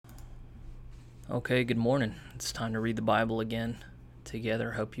Okay, good morning. It's time to read the Bible again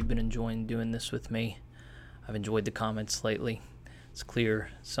together. Hope you've been enjoying doing this with me. I've enjoyed the comments lately. It's clear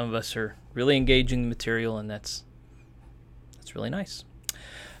some of us are really engaging the material, and that's really nice.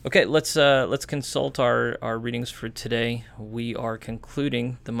 Okay, let's consult our readings for today. We are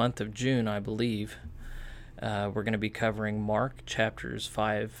concluding the month of June, I believe. We're going to be covering Mark chapters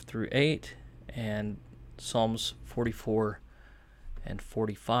 5 through 8 and Psalms 44 and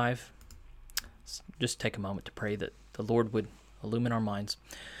 45. Just take a moment to pray that the Lord would illumine our minds.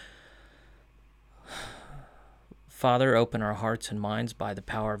 Father, open our hearts and minds by the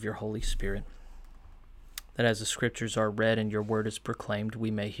power of your Holy Spirit, that as the scriptures are read and your word is proclaimed,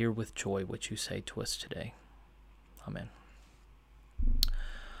 we may hear with joy what you say to us today. Amen.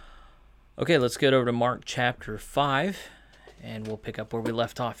 Okay, let's get over to Mark chapter 5, and we'll pick up where we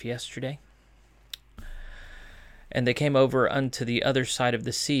left off yesterday. And they came over unto the other side of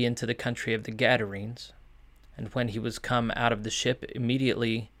the sea into the country of the Gadarenes. And when he was come out of the ship,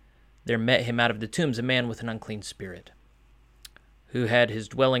 immediately there met him out of the tombs a man with an unclean spirit, who had his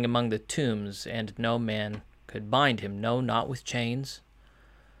dwelling among the tombs, and no man could bind him, no, not with chains,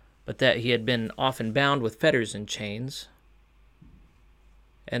 but that he had been often bound with fetters and chains.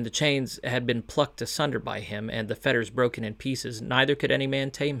 And the chains had been plucked asunder by him, and the fetters broken in pieces, neither could any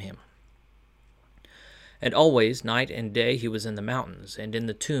man tame him. And always, night and day, he was in the mountains, and in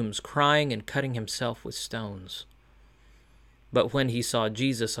the tombs, crying and cutting himself with stones. But when he saw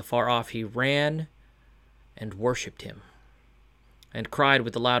Jesus afar off, he ran and worshipped him, and cried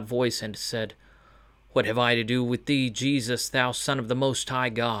with a loud voice, and said, What have I to do with thee, Jesus, thou Son of the Most High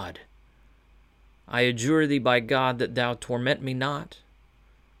God? I adjure thee by God that thou torment me not.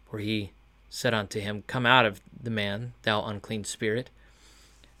 For he said unto him, Come out of the man, thou unclean spirit.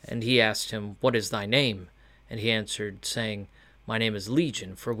 And he asked him, What is thy name? And he answered, saying, My name is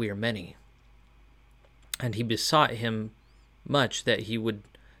Legion, for we are many. And he besought him much that he would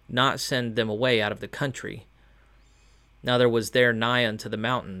not send them away out of the country. Now there was there nigh unto the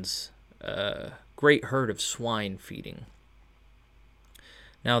mountains a great herd of swine feeding.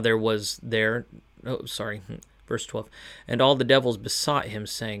 Now there was there, verse 12, And all the devils besought him,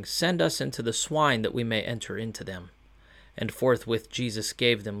 saying, Send us into the swine, that we may enter into them. And forthwith Jesus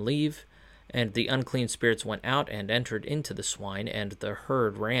gave them leave, and the unclean spirits went out and entered into the swine, and the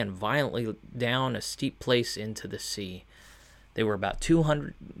herd ran violently down a steep place into the sea. They were about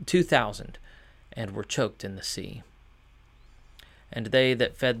 2,000, and were choked in the sea. And they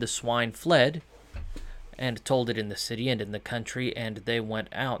that fed the swine fled, and told it in the city and in the country, and they went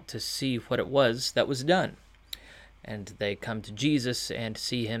out to see what it was that was done. And they come to Jesus, and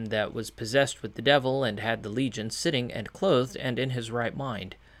see him that was possessed with the devil, and had the legion, sitting and clothed, and in his right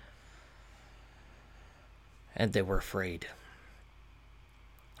mind. And they were afraid.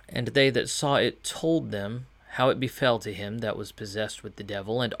 And they that saw it told them how it befell to him that was possessed with the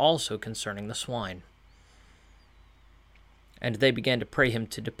devil, and also concerning the swine. And they began to pray him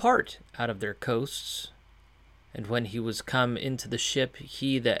to depart out of their coasts. And when he was come into the ship,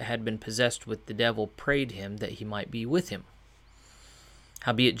 he that had been possessed with the devil prayed him that he might be with him.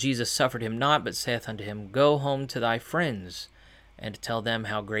 Howbeit Jesus suffered him not, but saith unto him, Go home to thy friends, and tell them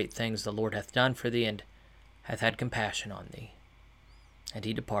how great things the Lord hath done for thee, and hath had compassion on thee. And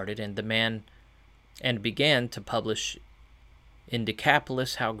he departed, and began to publish in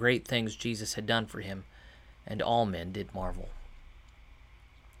Decapolis how great things Jesus had done for him, and all men did marvel.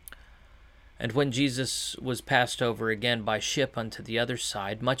 And when Jesus was passed over again by ship unto the other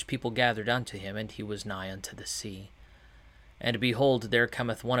side, much people gathered unto him, and he was nigh unto the sea. And behold, there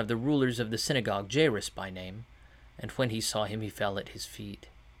cometh one of the rulers of the synagogue, Jairus by name, and when he saw him, he fell at his feet,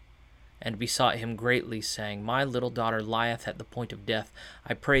 and besought him greatly, saying, My little daughter lieth at the point of death.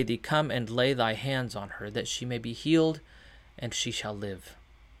 I pray thee, come and lay thy hands on her, that she may be healed, and she shall live.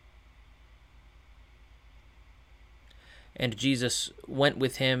 And Jesus went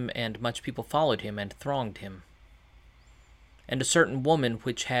with him, and much people followed him, and thronged him. And a certain woman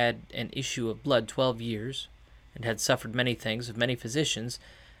which had an issue of blood 12 years, and had suffered many things of many physicians,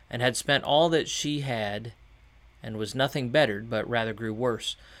 and had spent all that she had, and was nothing bettered, but rather grew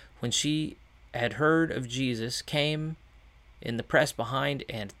worse, when she had heard of Jesus, came in the press behind,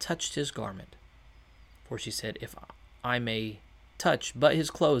 and touched his garment. For she said, If I may touch but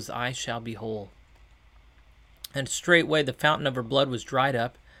his clothes, I shall be whole. And straightway the fountain of her blood was dried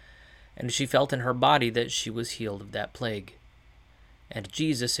up, and she felt in her body that she was healed of that plague. And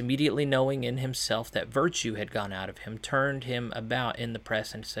Jesus, immediately knowing in himself that virtue had gone out of him, turned him about in the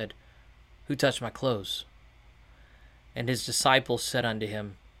press, and said, Who touched my clothes? And his disciples said unto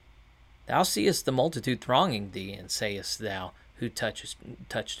him, Thou seest the multitude thronging thee, and sayest thou, Who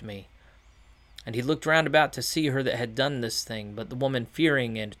touched me? And he looked round about to see her that had done this thing. But the woman,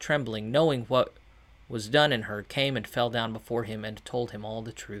 fearing and trembling, knowing what was done in her, came and fell down before him, and told him all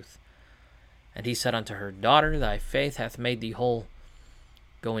the truth. And he said unto her, Daughter, thy faith hath made thee whole.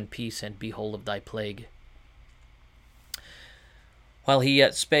 Go in peace, and be whole of thy plague. While he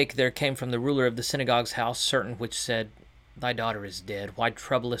yet spake, there came from the ruler of the synagogue's house certain which said, Thy daughter is dead. Why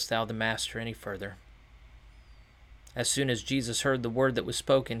troublest thou the master any further? As soon as Jesus heard the word that was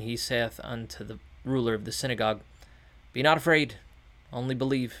spoken, he saith unto the ruler of the synagogue, Be not afraid, only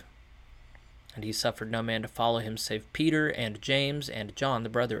believe. And he suffered no man to follow him, save Peter and James and John, the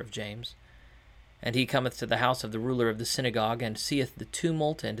brother of James. And he cometh to the house of the ruler of the synagogue, and seeth the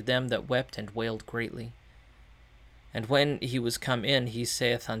tumult, and them that wept and wailed greatly. And when he was come in, he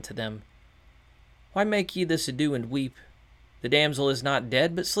saith unto them, Why make ye this ado and weep? The damsel is not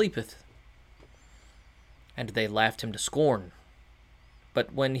dead, but sleepeth. And they laughed him to scorn.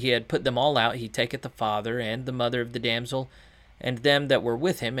 But when he had put them all out, he taketh the father and the mother of the damsel, and them that were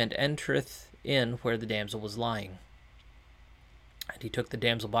with him, and entereth in where the damsel was lying. And he took the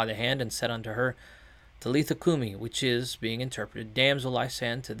damsel by the hand, and said unto her, Talitha cumi, which is, being interpreted, Damsel, I say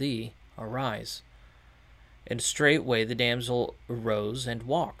unto thee, arise. And straightway the damsel arose and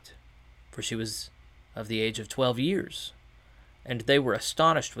walked, for she was of the age of 12 years. And they were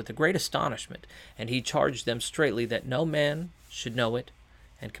astonished with a great astonishment. And he charged them straitly that no man should know it,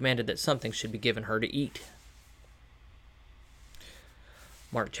 and commanded that something should be given her to eat.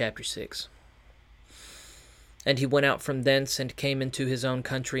 Mark chapter 6. And he went out from thence, and came into his own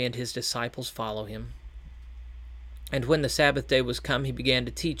country, and his disciples follow him. And when the Sabbath day was come, he began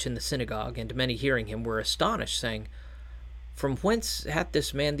to teach in the synagogue, and many hearing him were astonished, saying, From whence hath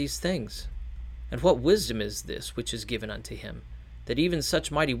this man these things? And what wisdom is this which is given unto him, that even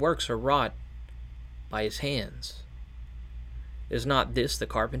such mighty works are wrought by his hands? Is not this the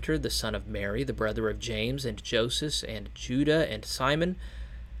carpenter, the son of Mary, the brother of James, and Joseph, and Judah, and Simon?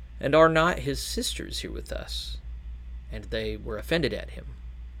 And are not his sisters here with us? And they were offended at him.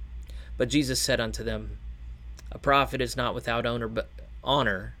 But Jesus said unto them, A prophet is not without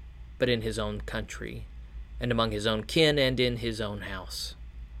honor, but in his own country, and among his own kin, and in his own house.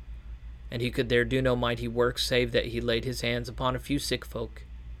 And he could there do no mighty works, save that he laid his hands upon a few sick folk,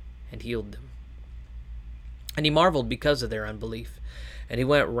 and healed them. And he marveled because of their unbelief. And he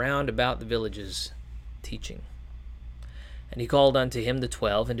went round about the villages, teaching. And he called unto him the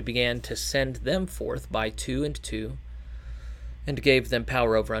 12, and began to send them forth by 2 and 2, and gave them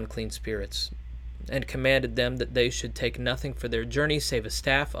power over unclean spirits, and commanded them that they should take nothing for their journey, save a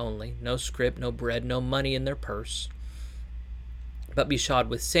staff only, no scrip, no bread, no money in their purse, but be shod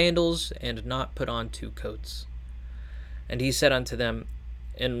with sandals, and not put on 2 coats. And he said unto them,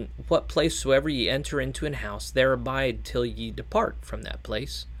 In what place soever ye enter into an house, there abide till ye depart from that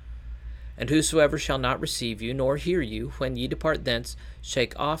place. And whosoever shall not receive you, nor hear you, when ye depart thence,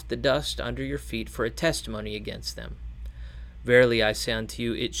 shake off the dust under your feet for a testimony against them. Verily I say unto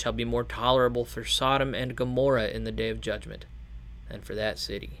you, it shall be more tolerable for Sodom and Gomorrah in the day of judgment than for that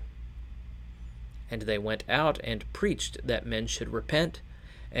city. And they went out and preached that men should repent,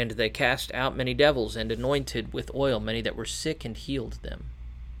 and they cast out many devils, and anointed with oil many that were sick, and healed them.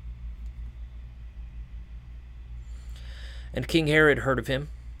 And King Herod heard of him,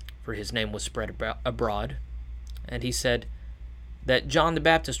 for his name was spread abroad, and he said that John the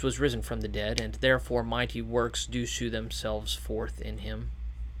Baptist was risen from the dead, and therefore mighty works do shew themselves forth in him.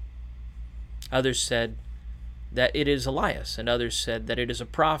 Others said that it is Elias, and others said that it is a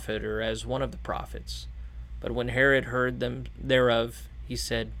prophet, or as one of the prophets. But when Herod heard them thereof, he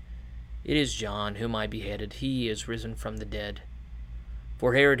said, It is John, whom I beheaded. He is risen from the dead.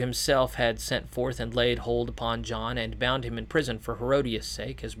 For Herod himself had sent forth and laid hold upon John, and bound him in prison for Herodias'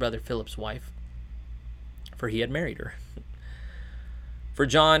 sake, his brother Philip's wife, for he had married her. For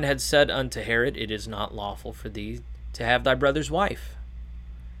John had said unto Herod, It is not lawful for thee to have thy brother's wife.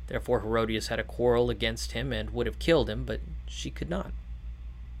 Therefore Herodias had a quarrel against him, and would have killed him, but she could not.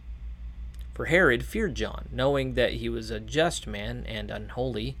 For Herod feared John, knowing that he was a just man and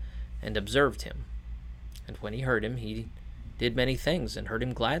unholy, and observed him. And when he heard him, he did many things, and heard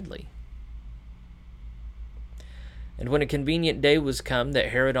him gladly. And when a convenient day was come, that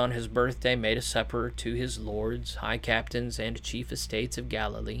Herod on his birthday made a supper to his lords, high captains, and chief estates of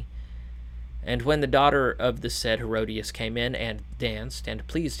Galilee. And when the daughter of the said Herodias came in, and danced, and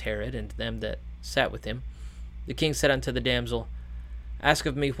pleased Herod, and them that sat with him, the king said unto the damsel, Ask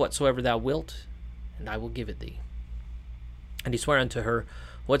of me whatsoever thou wilt, and I will give it thee. And he sware unto her,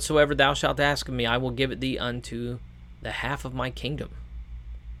 Whatsoever thou shalt ask of me, I will give it thee unto the half of my kingdom.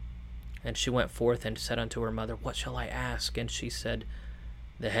 And she went forth and said unto her mother, What shall I ask? And she said,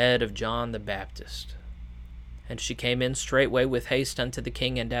 the head of John the Baptist. And she came in straightway with haste unto the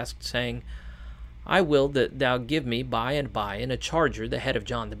king, and asked, saying, I will that thou give me by and by in a charger the head of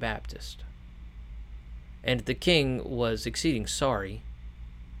John the Baptist. And the king was exceeding sorry,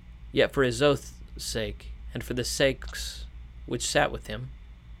 yet for his oath's sake, and for the sakes which sat with him,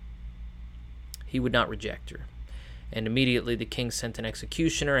 he would not reject her. And immediately the king sent an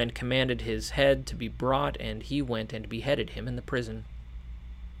executioner, and commanded his head to be brought, and he went and beheaded him in the prison,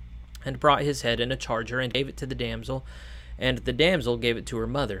 and brought his head in a charger, and gave it to the damsel, and the damsel gave it to her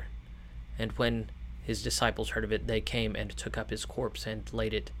mother. And when his disciples heard of it, they came and took up his corpse, and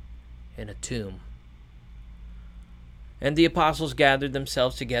laid it in a tomb. And the apostles gathered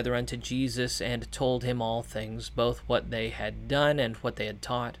themselves together unto Jesus, and told him all things, both what they had done and what they had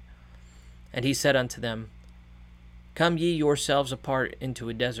taught. And he said unto them, Come ye yourselves apart into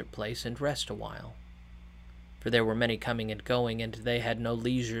a desert place, and rest a while. For there were many coming and going, and they had no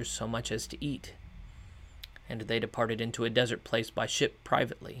leisure so much as to eat. And they departed into a desert place by ship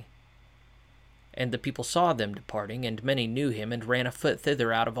privately. And the people saw them departing, and many knew him, and ran afoot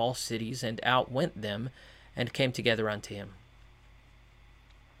thither out of all cities, and out went them, and came together unto him.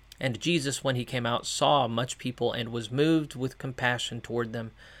 And Jesus, when he came out, saw much people, and was moved with compassion toward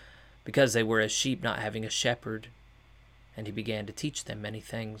them, because they were as sheep not having a shepherd. And he began to teach them many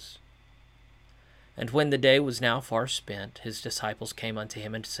things. And when the day was now far spent, his disciples came unto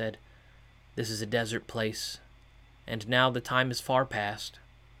him and said, This is a desert place, and now the time is far past.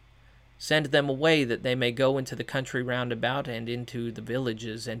 Send them away, that they may go into the country round about, and into the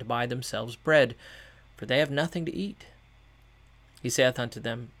villages, and buy themselves bread, for they have nothing to eat. He saith unto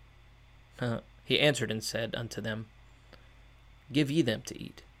them, He answered and said unto them, Give ye them to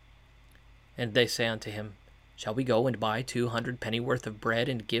eat. And they say unto him, Shall we go and buy 200 pennyworth of bread,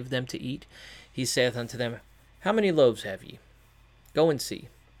 and give them to eat? He saith unto them, How many loaves have ye? Go and see.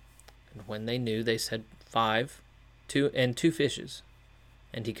 And when they knew, they said, 5, 2 fishes.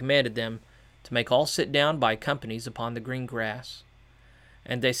 And he commanded them to make all sit down by companies upon the green grass.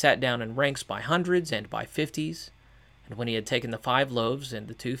 And they sat down in ranks by hundreds and by 50s. And when he had taken the 5 loaves and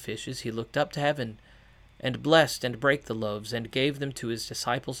the 2 fishes, he looked up to heaven, and blessed, and brake the loaves, and gave them to his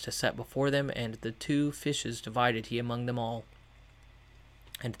disciples to set before them, and the 2 fishes divided he among them all.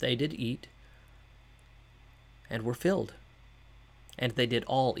 And they did eat, and were filled. And they did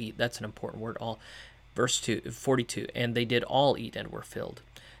all eat. That's an important word, all. Verse 42, And they did all eat, and were filled.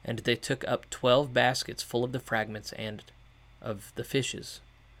 And they took up 12 baskets full of the fragments and of the fishes.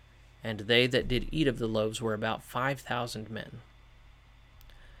 And they that did eat of the loaves were about 5,000 men.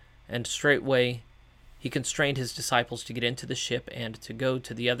 And straightway he constrained his disciples to get into the ship, and to go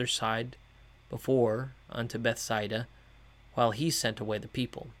to the other side before unto Bethsaida, while he sent away the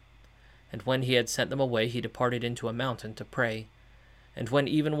people. And when he had sent them away, he departed into a mountain to pray. And when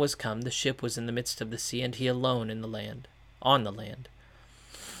even was come, the ship was in the midst of the sea, and he alone on the land.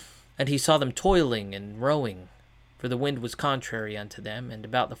 And he saw them toiling and rowing, for the wind was contrary unto them. And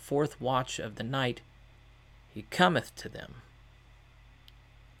about the 4th watch of the night he cometh to them,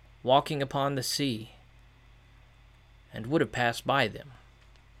 walking upon the sea, and would have passed by them.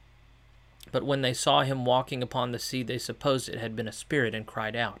 But when they saw him walking upon the sea, they supposed it had been a spirit, and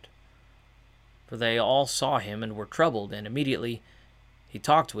cried out. For they all saw him, and were troubled. And immediately he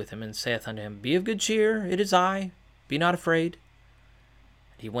talked with him, and saith unto him, Be of good cheer, it is I, be not afraid.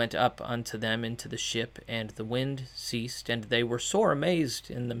 And he went up unto them into the ship, and the wind ceased, and they were sore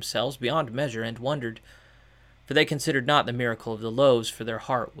amazed in themselves beyond measure, and wondered, for they considered not the miracle of the loaves, for their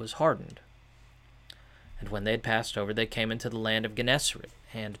heart was hardened. And when they had passed over, they came into the land of Gennesaret,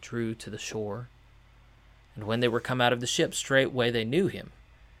 and drew to the shore. And when they were come out of the ship, straightway they knew him,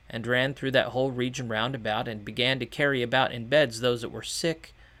 and ran through that whole region round about, and began to carry about in beds those that were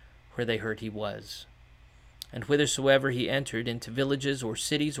sick, where they heard he was. And whithersoever he entered, into villages or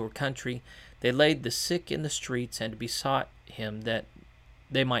cities or country, they laid the sick in the streets, and besought him that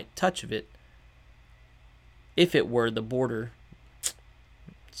they might touch of it, if it were the border.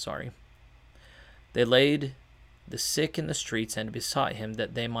 They laid the sick in the streets, and besought him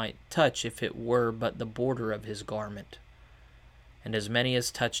that they might touch, if it were but the border of his garment. And as many as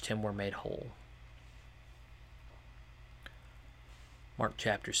touched him were made whole. Mark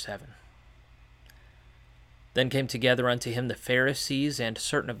chapter 7. Then came together unto him the Pharisees and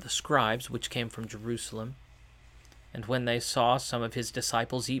certain of the scribes, which came from Jerusalem. And when they saw some of his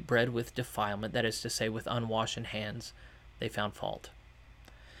disciples eat bread with defilement, that is to say, with unwashen hands, they found fault.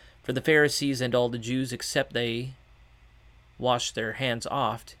 For the Pharisees and all the Jews, except they wash their hands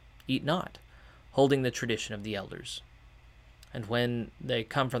oft, eat not, holding the tradition of the elders. And when they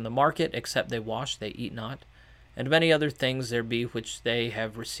come from the market, except they wash, they eat not. And many other things there be which they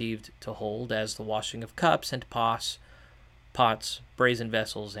have received to hold, as the washing of cups and pots, brazen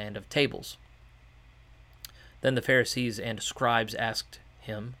vessels, and of tables. Then the Pharisees and scribes asked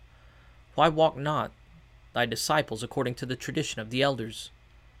him, Why walk not thy disciples according to the tradition of the elders,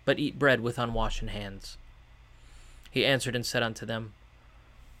 but eat bread with unwashen hands? He answered and said unto them,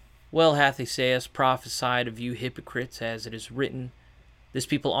 Well hath Esaias prophesied of you hypocrites, as it is written, This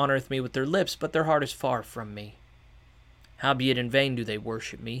people honoureth me with their lips, but their heart is far from me. Howbeit in vain do they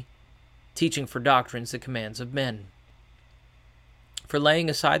worship me, teaching for doctrines the commands of men. For laying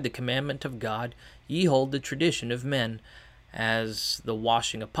aside the commandment of God, ye hold the tradition of men, as the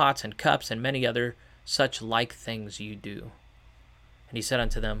washing of pots and cups, and many other such like things ye do. And he said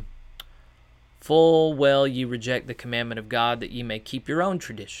unto them, Full well ye reject the commandment of God, that ye may keep your own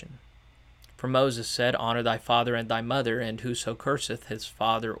tradition. For Moses said, Honor thy father and thy mother, and whoso curseth his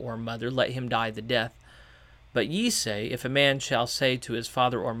father or mother, let him die the death. But ye say, If a man shall say to his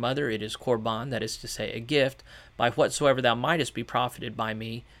father or mother, It is Korban, that is to say, a gift, by whatsoever thou mightest be profited by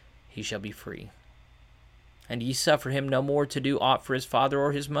me, he shall be free. And ye suffer him no more to do aught for his father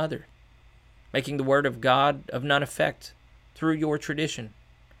or his mother, making the word of God of none effect through your tradition,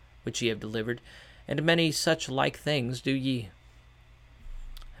 which ye have delivered, and many such like things do ye.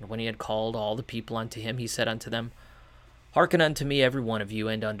 And when he had called all the people unto him, he said unto them, Hearken unto me every one of you,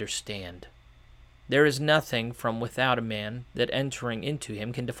 and understand. There is nothing from without a man that entering into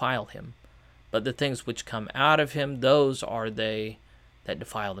him can defile him, but the things which come out of him, those are they that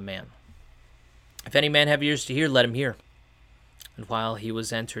defile the man. If any man have ears to hear, let him hear. And while he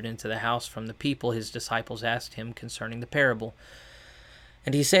was entered into the house from the people, his disciples asked him concerning the parable.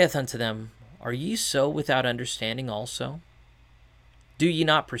 And he saith unto them, Are ye so without understanding also? Do ye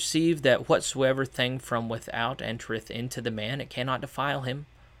not perceive that whatsoever thing from without entereth into the man, it cannot defile him?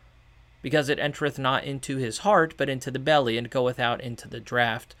 Because it entereth not into his heart, but into the belly, and goeth out into the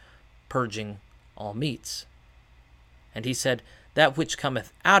draught, purging all meats. And he said, That which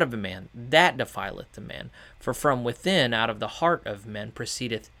cometh out of a man, that defileth the man. For from within, out of the heart of men,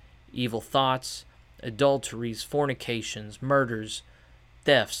 proceedeth evil thoughts, adulteries, fornications, murders,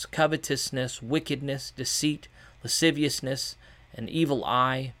 thefts, covetousness, wickedness, deceit, lasciviousness, an evil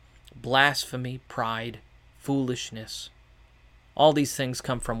eye, blasphemy, pride, foolishness. All these things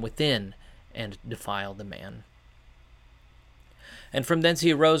come from within and defile the man. And from thence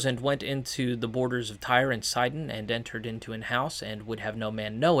he arose and went into the borders of Tyre and Sidon, and entered into an house, and would have no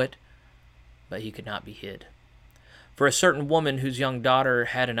man know it, but he could not be hid. For a certain woman whose young daughter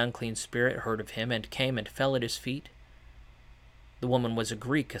had an unclean spirit heard of him, and came and fell at his feet. The woman was a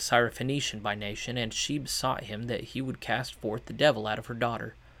Greek, a Syrophoenician by nation, and she besought him that he would cast forth the devil out of her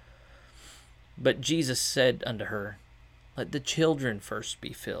daughter. But Jesus said unto her, Let the children first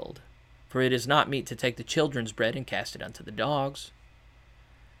be filled, for it is not meet to take the children's bread and cast it unto the dogs.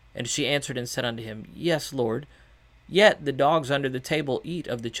 And she answered and said unto him, Yes, Lord, yet the dogs under the table eat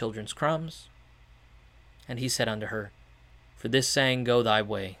of the children's crumbs. And he said unto her, For this saying, go thy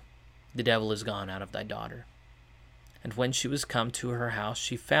way, the devil is gone out of thy daughter. And when she was come to her house,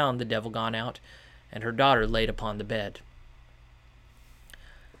 she found the devil gone out, and her daughter laid upon the bed.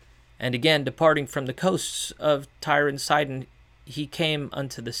 And again, departing from the coasts of Tyre and Sidon, he came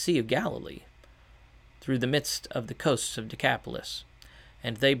unto the Sea of Galilee, through the midst of the coasts of Decapolis.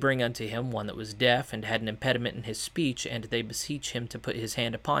 And they bring unto him one that was deaf, and had an impediment in his speech, and they beseech him to put his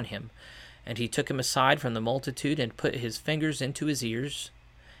hand upon him. And he took him aside from the multitude, and put his fingers into his ears,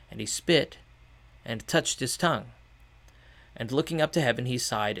 and he spit, and touched his tongue. And looking up to heaven, he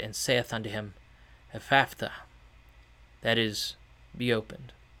sighed, and saith unto him, Ephphatha, that is, be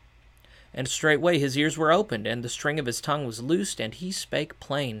opened. And straightway his ears were opened, and the string of his tongue was loosed, and he spake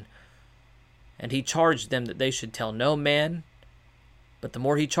plain. And he charged them that they should tell no man. But the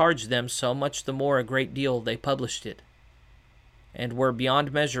more he charged them, so much the more a great deal they published it, and were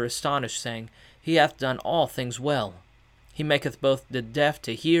beyond measure astonished, saying, He hath done all things well. He maketh both the deaf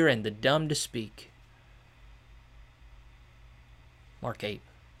to hear, and the dumb to speak. Mark 8.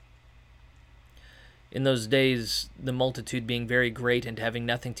 In those days, the multitude being very great, and having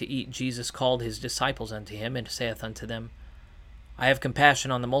nothing to eat, Jesus called his disciples unto him, and saith unto them, I have compassion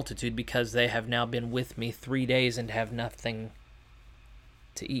on the multitude, because they have now been with me 3 days, and have nothing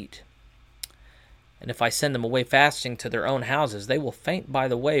to eat. And if I send them away fasting to their own houses, they will faint by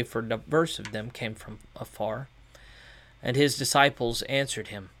the way, for divers of them came from afar. And his disciples answered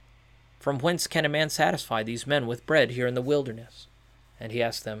him, From whence can a man satisfy these men with bread here in the wilderness? And he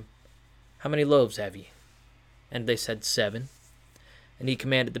asked them, How many loaves have ye? And they said, 7. And he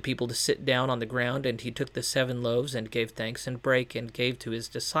commanded the people to sit down on the ground, and he took the 7 loaves, and gave thanks, and brake, and gave to his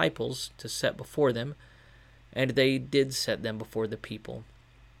disciples to set before them, And they did set them before the people.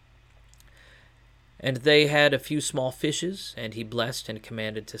 And they had a few small fishes, and he blessed and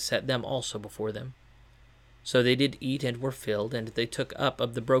commanded to set them also before them. So they did eat and were filled, and they took up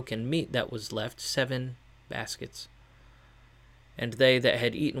of the broken meat that was left 7 baskets. And they that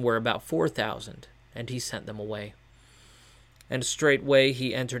had eaten were about 4,000, and he sent them away. And straightway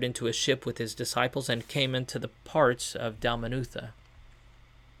he entered into a ship with his disciples, and came into the parts of Dalmanutha.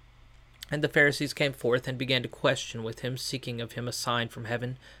 And the Pharisees came forth, and began to question with him, seeking of him a sign from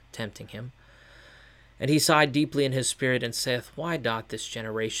heaven, tempting him. And he sighed deeply in his spirit, and saith, Why doth this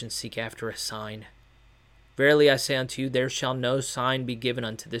generation seek after a sign? Verily I say unto you, there shall no sign be given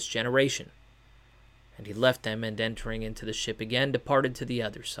unto this generation. And he left them, and entering into the ship again, departed to the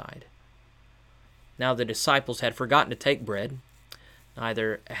other side. Now the disciples had forgotten to take bread,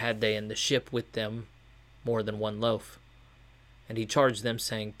 neither had they in the ship with them more than 1 loaf. And he charged them,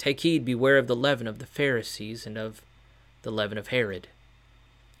 saying, Take heed, beware of the leaven of the Pharisees, and of the leaven of Herod.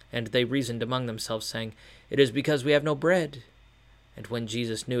 And they reasoned among themselves, saying, It is because we have no bread. And when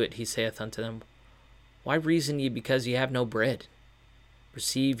Jesus knew it, he saith unto them, Why reason ye because ye have no bread?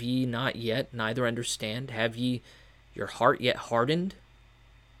 Perceive ye not yet, neither understand? Have ye your heart yet hardened?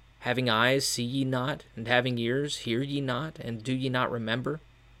 Having eyes, see ye not? And having ears, hear ye not? And do ye not remember?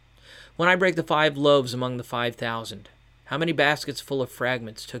 When I brake the 5 loaves among the 5,000, how many baskets full of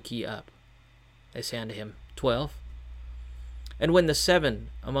fragments took ye up? They say unto him, 12. And when the 7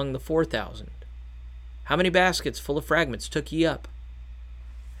 among the 4,000, how many baskets full of fragments took ye up?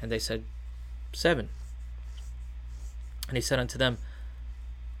 And they said, 7. And he said unto them,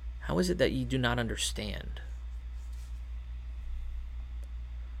 How is it that ye do not understand?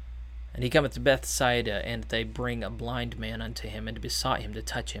 And he cometh to Bethsaida, and they bring a blind man unto him, and besought him to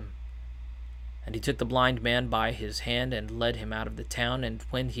touch him. And he took the blind man by his hand, and led him out of the town. And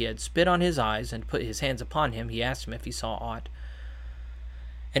when he had spit on his eyes, and put his hands upon him, he asked him if he saw aught.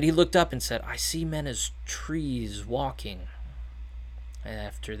 And he looked up and said, I see men as trees walking. And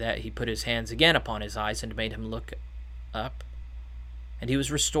after that he put his hands again upon his eyes, and made him look up. And he was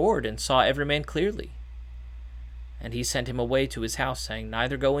restored, and saw every man clearly. And he sent him away to his house, saying,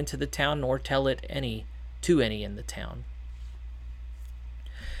 Neither go into the town, nor tell it to any in the town.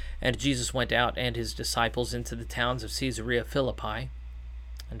 And Jesus went out and his disciples into the towns of Caesarea Philippi.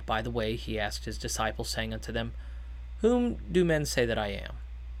 And by the way he asked his disciples, saying unto them, Whom do men say that I am?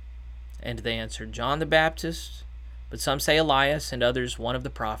 And they answered, John the Baptist, but some say Elias, and others one of the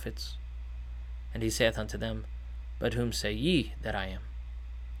prophets. And he saith unto them, But whom say ye that I am?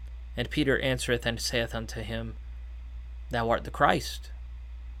 And Peter answereth and saith unto him, Thou art the Christ.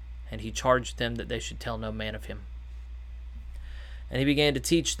 And he charged them that they should tell no man of him. And he began to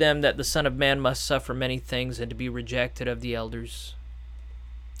teach them that the Son of Man must suffer many things, and to be rejected of the elders,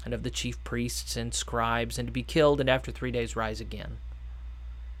 and of the chief priests and scribes, and to be killed, and after 3 days rise again.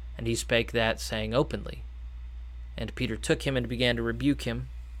 And he spake that, saying openly. And Peter took him and began to rebuke him.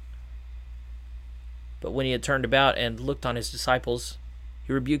 But when he had turned about and looked on his disciples,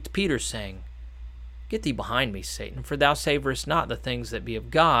 he rebuked Peter, saying, Get thee behind me, Satan, for thou savorest not the things that be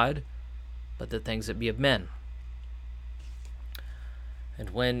of God, but the things that be of men. And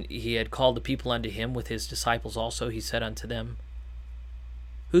when he had called the people unto him with his disciples also, he said unto them,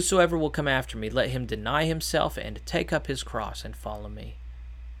 Whosoever will come after me, let him deny himself, and take up his cross, and follow me.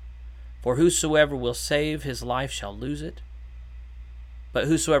 For whosoever will save his life shall lose it. But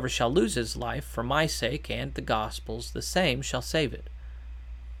whosoever shall lose his life for my sake and the gospel's, the same shall save it.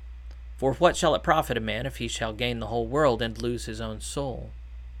 For what shall it profit a man if he shall gain the whole world and lose his own soul?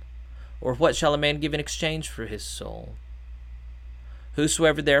 Or what shall a man give in exchange for his soul?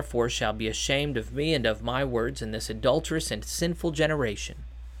 Whosoever therefore shall be ashamed of me and of my words in this adulterous and sinful generation,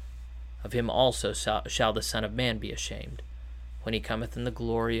 of him also shall the Son of Man be ashamed, when he cometh in the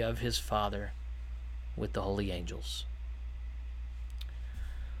glory of his Father with the holy angels.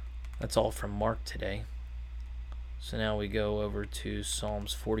 That's all from Mark today. So now we go over to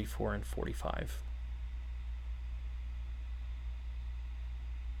Psalms 44 and 45.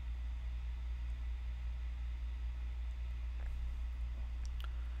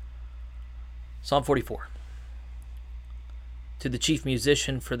 Psalm 44. To the chief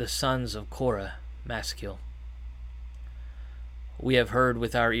musician for the sons of Korah, Maschil. We have heard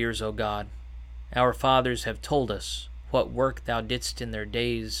with our ears, O God. Our fathers have told us what work thou didst in their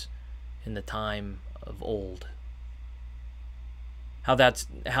days in the time of old. How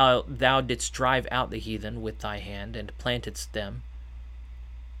thou didst drive out the heathen with thy hand, and plantedst them.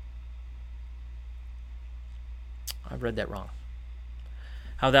 I read that wrong.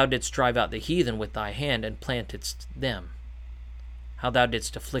 How thou didst drive out the heathen with thy hand, and plantedst them. How thou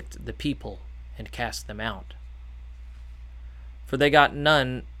didst afflict the people, and cast them out. For they got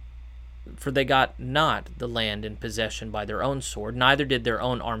not the land in possession by their own sword, neither did their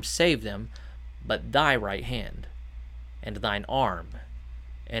own arm save them, but thy right hand, and thine arm,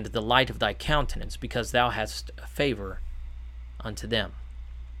 and the light of thy countenance, because thou hast a favor unto them.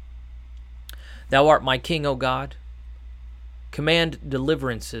 Thou art my king, O God. Command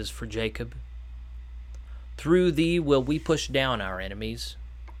deliverances for Jacob. Through thee will we push down our enemies.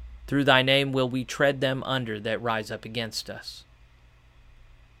 Through thy name will we tread them under that rise up against us.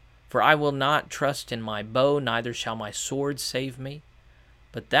 For I will not trust in my bow, neither shall my sword save me.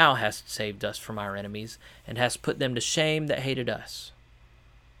 But thou hast saved us from our enemies, and hast put them to shame that hated us.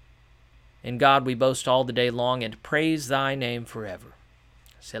 In God we boast all the day long, and praise thy name forever.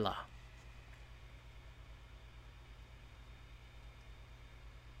 Selah.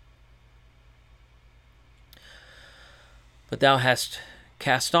 But thou hast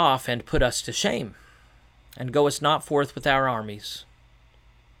cast off and put us to shame, and goest not forth with our armies.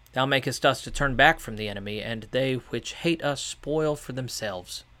 Thou makest us to turn back from the enemy, and they which hate us spoil for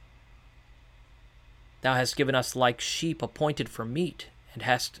themselves. Thou hast given us like sheep appointed for meat, and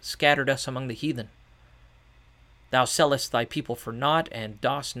hast scattered us among the heathen. Thou sellest thy people for naught, and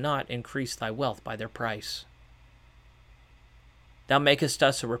dost not increase thy wealth by their price. Thou makest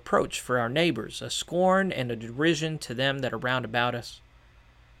us a reproach for our neighbors, a scorn and a derision to them that are round about us.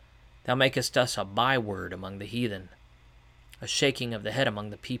 Thou makest us a byword among the heathen, a shaking of the head among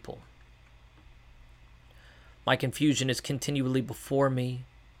the people. My confusion is continually before me,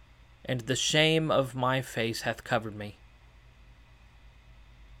 and the shame of my face hath covered me.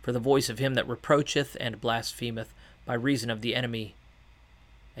 For the voice of him that reproacheth and blasphemeth by reason of the enemy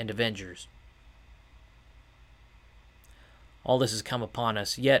and avengers. All this has come upon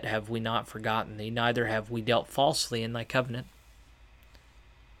us, yet have we not forgotten thee, neither have we dealt falsely in thy covenant.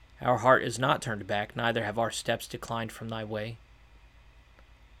 Our heart is not turned back, neither have our steps declined from thy way.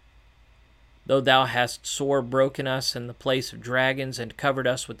 Though thou hast sore broken us in the place of dragons, and covered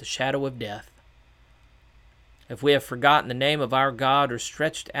us with the shadow of death, if we have forgotten the name of our God, or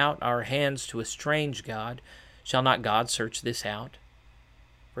stretched out our hands to a strange God, shall not God search this out?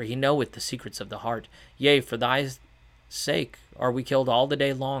 For he knoweth the secrets of the heart. Yea, for thy sake are we killed all the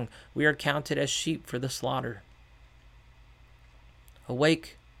day long. We are counted as sheep for the slaughter.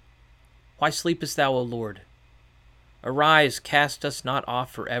 Awake, why sleepest thou, O Lord? Arise, cast us not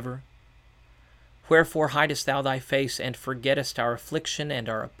off forever. Wherefore hidest thou thy face, and forgettest our affliction and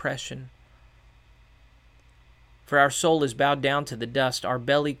our oppression? For our soul is bowed down to the dust, our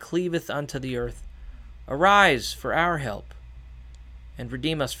belly cleaveth unto the earth. Arise for our help, and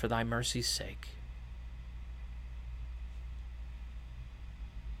redeem us for thy mercy's sake.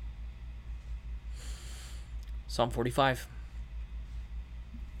 Psalm 45.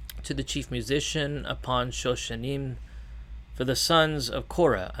 To the chief musician upon Shoshanim, for the sons of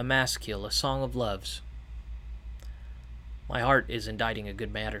Korah, a maskil, a song of loves. My heart is inditing a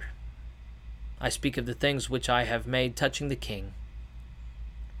good matter. I speak of the things which I have made touching the king.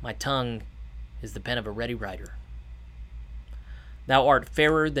 My tongue is the pen of a ready writer. Thou art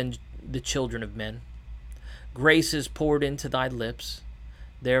fairer than the children of men. Grace is poured into thy lips.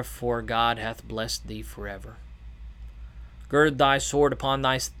 Therefore God hath blessed thee forever. Gird thy sword upon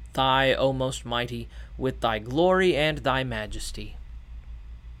thy thigh, O most mighty, with thy glory and thy majesty.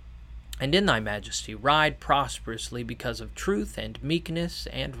 And in thy majesty ride prosperously because of truth and meekness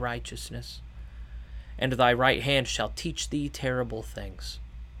and righteousness. And thy right hand shall teach thee terrible things.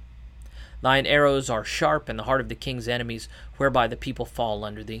 Thine arrows are sharp in the heart of the king's enemies, whereby the people fall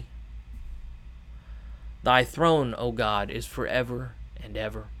under thee. Thy throne, O God, is forever and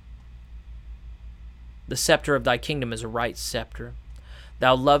ever. The scepter of thy kingdom is a right scepter.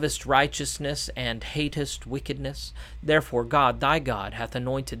 Thou lovest righteousness and hatest wickedness. Therefore God, thy God, hath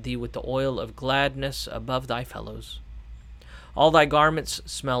anointed thee with the oil of gladness above thy fellows. All thy garments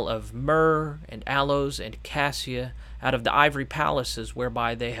smell of myrrh and aloes and cassia out of the ivory palaces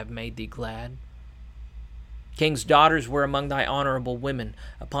whereby they have made thee glad. King's daughters were among thy honorable women.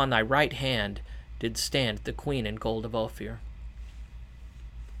 Upon thy right hand did stand the queen in gold of Ophir.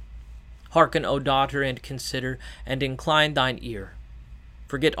 Hearken, O daughter, and consider, and incline thine ear.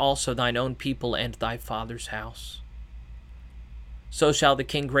 Forget also thine own people and thy father's house. So shall the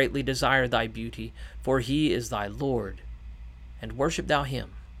king greatly desire thy beauty, for he is thy Lord, and worship thou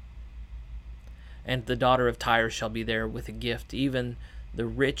him. And the daughter of Tyre shall be there with a gift, even the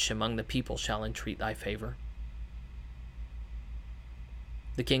rich among the people shall entreat thy favor.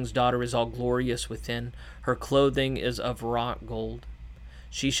 The king's daughter is all glorious within, her clothing is of wrought gold.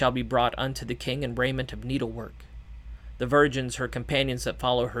 She shall be brought unto the king in raiment of needlework. The virgins, her companions that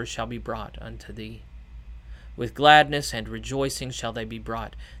follow her, shall be brought unto thee. With gladness and rejoicing shall they be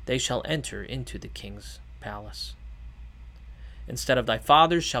brought. They shall enter into the king's palace. Instead of thy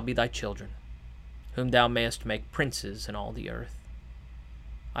fathers shall be thy children, whom thou mayest make princes in all the earth.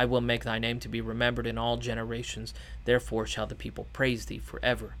 I will make thy name to be remembered in all generations. Therefore shall the people praise thee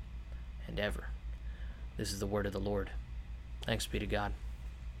forever and ever. This is the word of the Lord. Thanks be to God.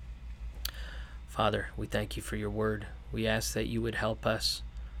 Father, we thank you for your word. We ask that you would help us,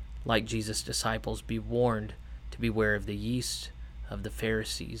 like Jesus' disciples, be warned to beware of the yeast of the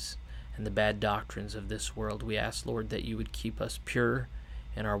Pharisees and the bad doctrines of this world. We ask, Lord, that you would keep us pure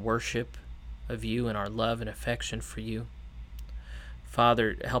in our worship of you and our love and affection for you.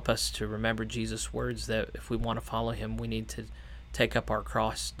 Father, help us to remember Jesus' words that if we want to follow him, we need to take up our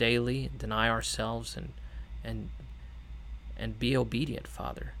cross daily, deny ourselves, and be obedient,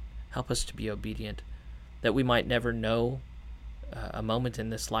 Father. Help us to be obedient, that we might never know a moment in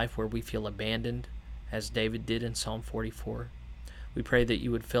this life where we feel abandoned, as David did in Psalm 44. We pray that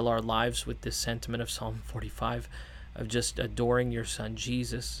you would fill our lives with this sentiment of Psalm 45, of just adoring your Son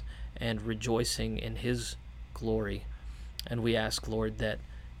Jesus and rejoicing in his glory. And we ask, Lord, that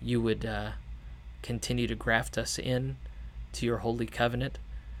you would continue to graft us in to your holy covenant,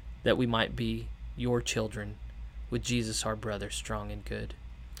 that we might be your children, with Jesus our brother, strong and good.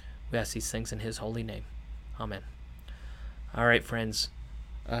 We ask these things in his holy name. Amen. All right, friends.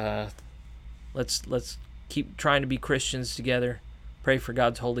 Let's keep trying to be Christians together. Pray for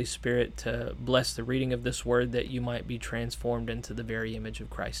God's Holy Spirit to bless the reading of this word, that you might be transformed into the very image of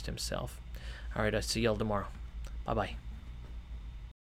Christ himself. All right, I'll see y'all tomorrow. Bye-bye.